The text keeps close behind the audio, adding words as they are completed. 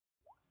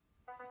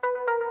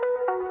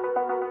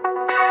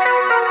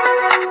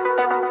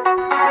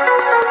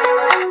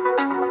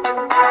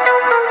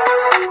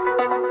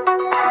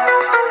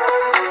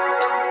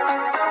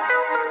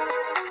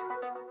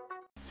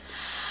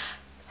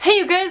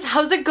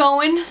how's it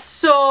going?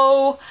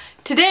 So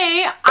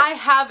today I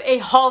have a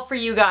haul for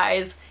you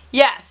guys.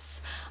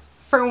 Yes,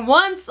 for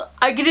once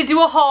I get to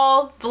do a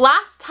haul. The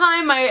last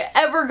time I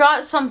ever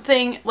got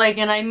something, like,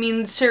 and I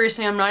mean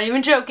seriously, I'm not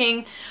even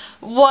joking,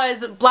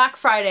 was Black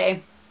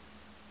Friday.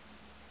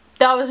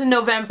 That was in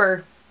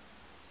November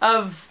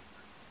of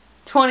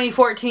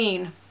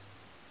 2014.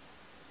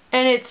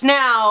 And it's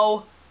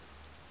now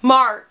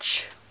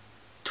March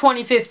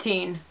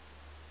 2015.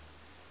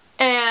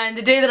 And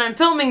the day that I'm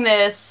filming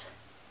this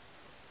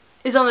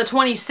is on the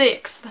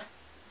 26th.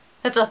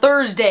 That's a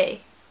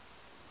Thursday.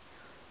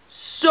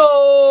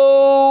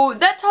 So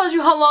that tells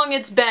you how long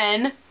it's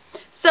been.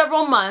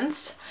 Several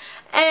months.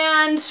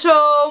 And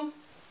so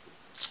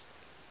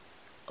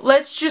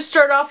let's just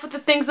start off with the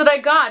things that I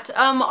got.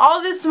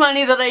 All this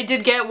money that I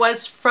did get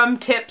was from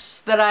tips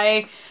that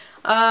I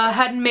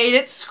had made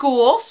at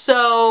school.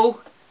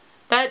 So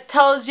that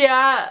tells you,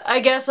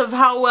 I guess, of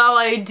how well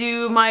I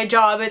do my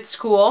job at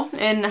school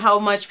and how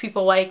much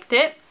people liked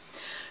it.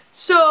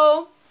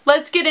 So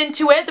let's get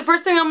into it. The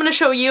first thing I'm going to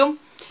show you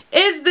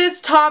is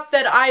this top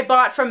that I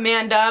bought from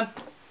Amanda.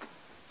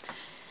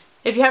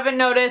 If you haven't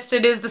noticed,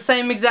 it is the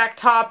same exact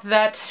top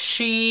that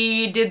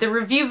she did the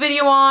review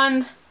video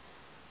on.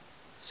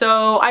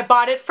 So I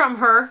bought it from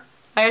her.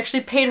 I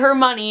actually paid her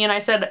money and I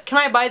said, can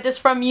I buy this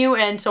from you?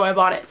 And so I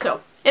bought it.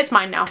 So it's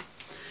mine now.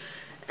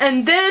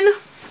 And then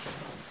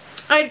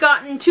I'd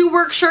gotten 2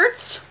 work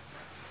shirts.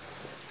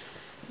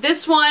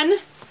 This one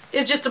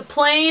is just a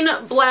plain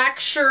black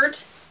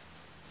shirt.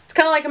 It's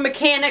kind of like a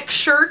mechanic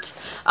shirt.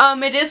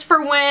 It is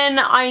for when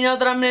I know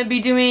that I'm going to be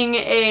doing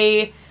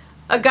a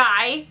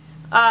guy's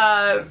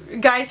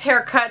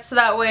haircut, so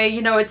that way,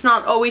 you know, it's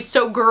not always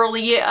so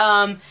girly.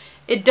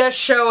 It does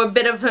show a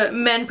bit of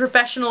men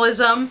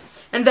professionalism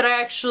and that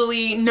I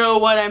actually know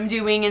what I'm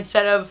doing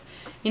instead of,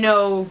 you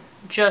know,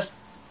 just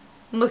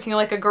looking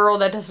like a girl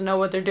that doesn't know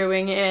what they're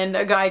doing and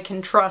a guy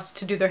can trust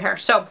to do their hair.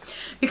 So,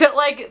 because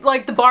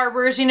like the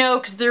barbers, you know,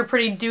 because they're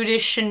pretty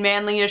dudeish and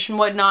manly-ish and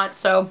whatnot,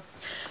 so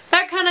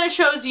that kind of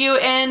shows you.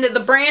 And the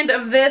brand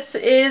of this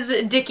is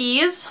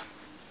Dickies.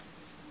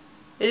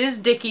 It is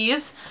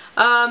Dickies.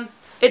 I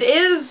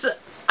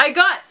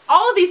got,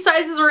 all of these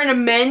sizes are in a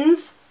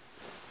men's,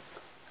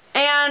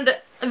 and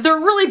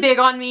they're really big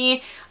on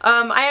me.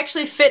 I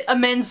actually fit a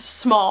men's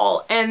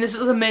small, and this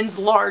is a men's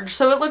large,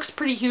 so it looks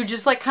pretty huge.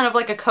 It's like kind of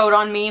like a coat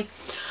on me.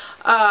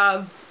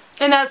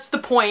 And that's the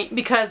point,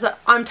 because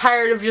I'm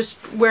tired of just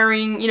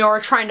wearing, you know,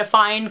 or trying to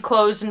find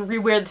clothes and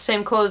rewear the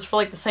same clothes for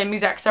like the same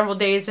exact several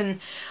days,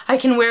 and I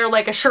can wear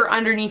like a shirt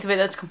underneath of it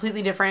that's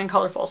completely different and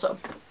colorful, so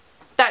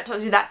that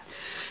tells you that.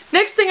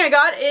 Next thing I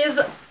got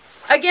is,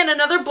 again,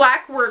 another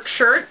black work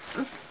shirt.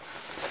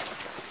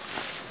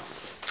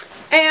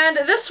 And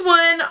this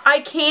one I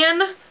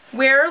can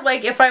wear,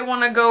 like, if I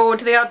want to go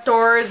to the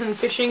outdoors and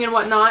fishing and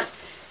whatnot.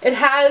 It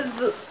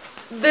has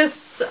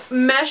this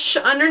mesh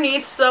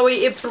underneath so that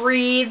way it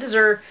breathes,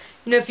 or,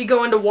 you know, if you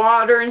go into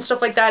water and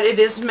stuff like that, it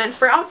is meant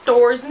for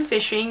outdoors and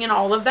fishing and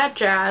all of that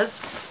jazz.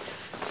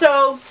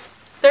 So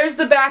there's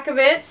the back of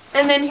it,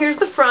 and then here's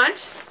the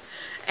front.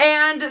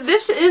 And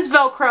this is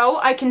Velcro.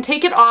 I can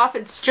take it off.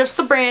 It's just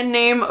the brand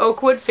name,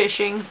 Oakwood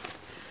Fishing.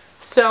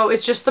 So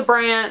it's just the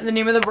brand, the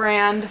name of the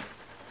brand.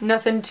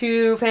 Nothing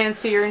too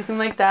fancy or anything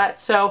like that.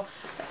 So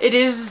it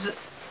is,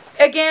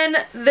 again,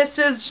 this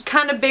is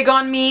kind of big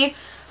on me.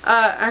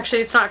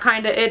 Actually, it's not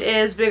kind of, it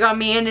is big on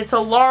me. And it's a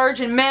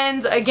large in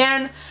men's.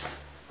 Again,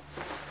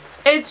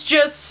 it's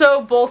just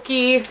so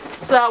bulky,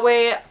 so that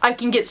way I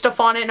can get stuff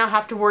on it and not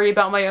have to worry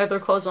about my other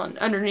clothes on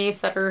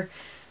underneath that are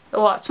a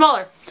lot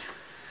smaller.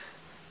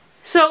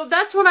 So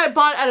that's what I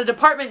bought at a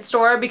department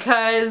store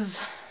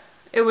because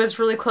it was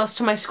really close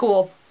to my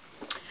school.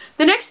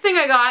 The next thing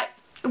I got,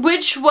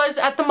 which was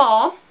at the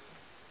mall,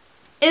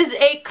 is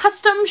a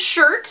custom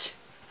shirt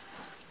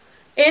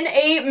in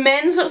a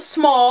men's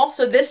small.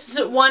 So this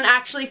one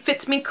actually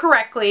fits me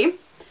correctly.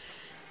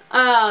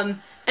 And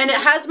it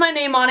has my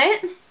name on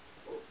it.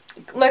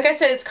 Like I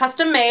said, it's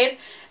custom made.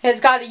 It's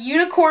got a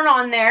unicorn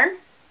on there.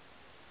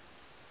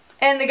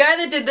 And the guy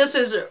that did this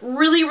is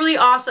really, really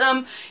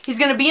awesome. He's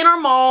going to be in our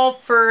mall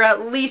for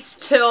at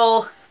least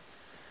till,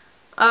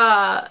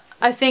 I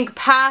think,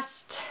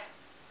 past,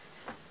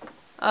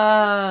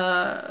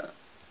 I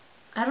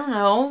don't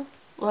know,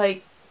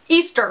 like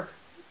Easter.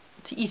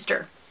 To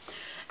Easter.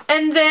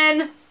 And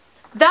then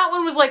that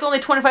one was like only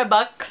 25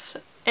 bucks.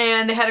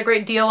 And they had a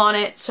great deal on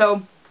it.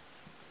 So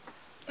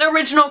the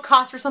original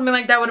cost or something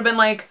like that would have been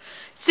like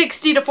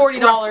 $60 to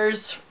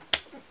 $40.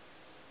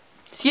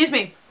 Excuse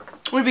me.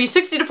 Would be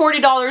 $60 to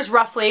 $40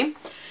 roughly.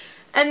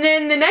 And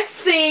then the next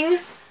thing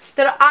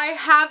that I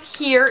have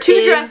here is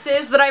 2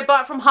 dresses that I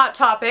bought from Hot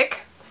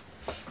Topic.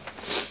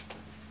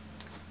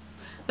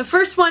 The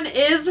first one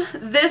is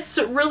this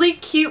really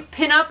cute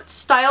pinup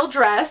style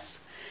dress.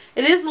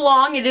 It is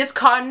long, it is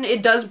cotton,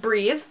 it does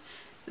breathe.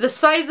 The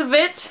size of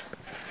it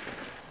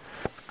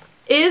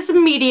is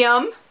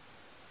medium.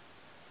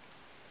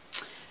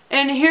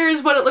 And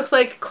here's what it looks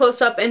like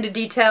close up into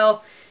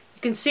detail.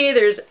 You can see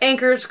there's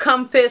anchors,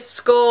 compass,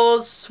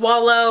 skulls,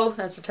 swallow,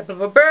 that's a type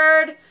of a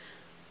bird.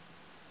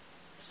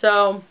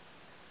 So,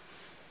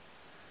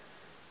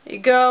 there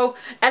you go.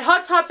 At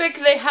Hot Topic,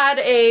 they had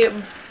a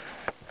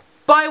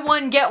buy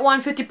one, get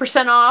one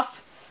 50%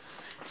 off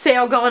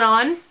sale going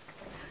on.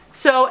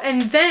 So,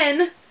 and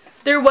then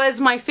there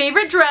was my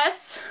favorite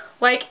dress.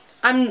 Like,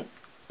 I'm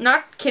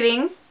not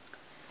kidding.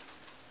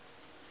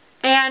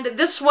 And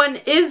this one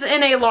is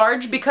in a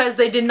large because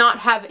they did not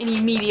have any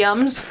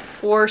mediums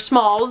or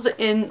smalls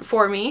in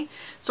for me.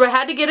 So I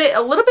had to get it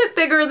a little bit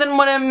bigger than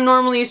what I'm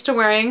normally used to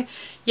wearing.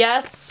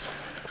 Yes,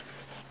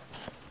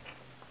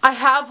 I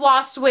have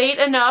lost weight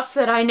enough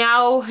that I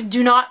now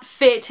do not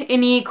fit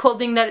any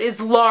clothing that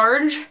is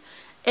large.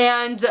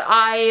 And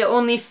I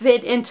only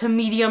fit into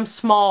medium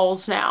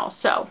smalls now.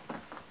 So,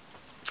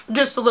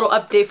 just a little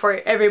update for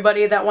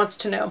everybody that wants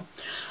to know.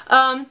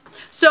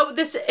 So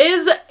this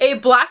is a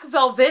black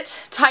velvet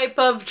type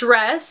of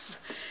dress,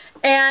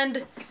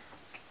 and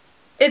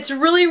it's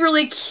really,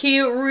 really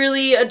cute,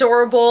 really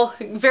adorable,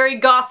 very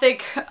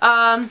gothic,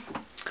 and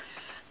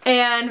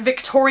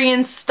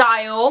Victorian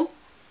style.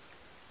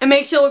 It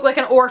makes you look like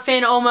an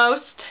orphan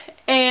almost,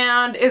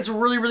 and is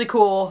really, really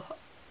cool.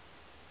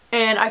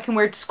 And I can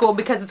wear it to school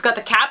because it's got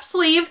the cap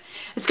sleeve,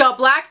 it's got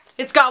black,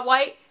 it's got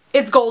white,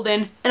 it's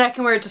golden, and I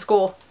can wear it to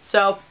school.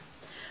 So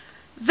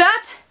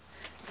that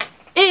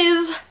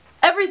is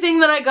everything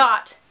that I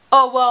got.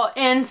 Oh well,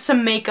 and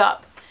some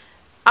makeup.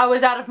 I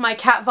was out of my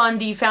Kat Von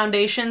D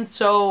foundation,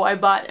 so I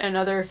bought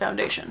another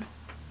foundation.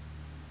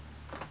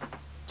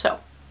 So,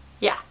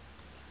 yeah.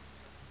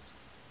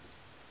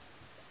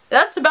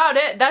 That's about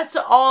it. That's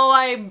all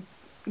I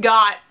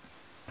got.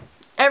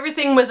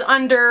 Everything was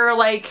under,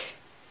 like,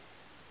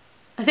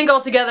 I think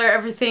altogether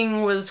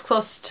everything was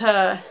close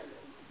to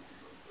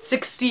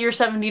 $60 or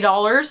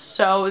 $70,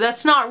 so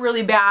that's not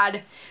really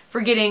bad for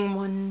getting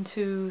 1,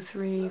 2,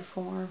 3,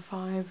 4,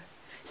 5,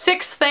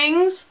 6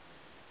 things.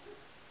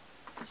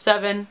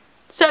 7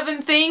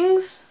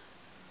 things.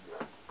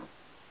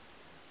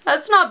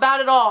 That's not bad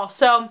at all.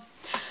 So,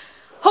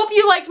 hope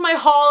you liked my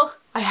haul.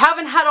 I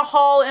haven't had a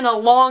haul in a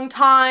long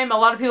time. A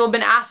lot of people have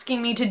been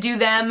asking me to do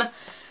them.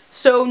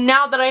 So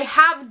now that I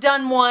have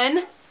done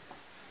one,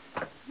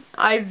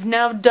 I've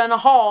now done a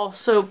haul,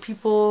 so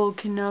people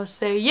can now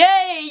say,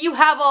 yay, you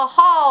have a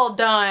haul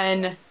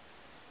done.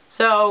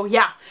 So,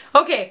 yeah.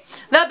 Okay,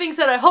 that being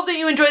said, I hope that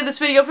you enjoyed this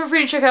video. Feel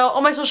free to check out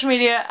all my social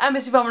media at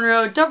Missy Von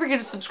Monroe. Don't forget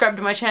to subscribe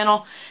to my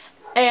channel.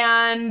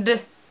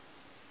 And,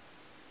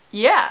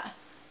 yeah.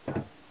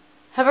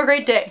 Have a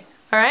great day,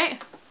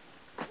 alright?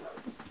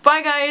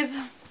 Bye, guys.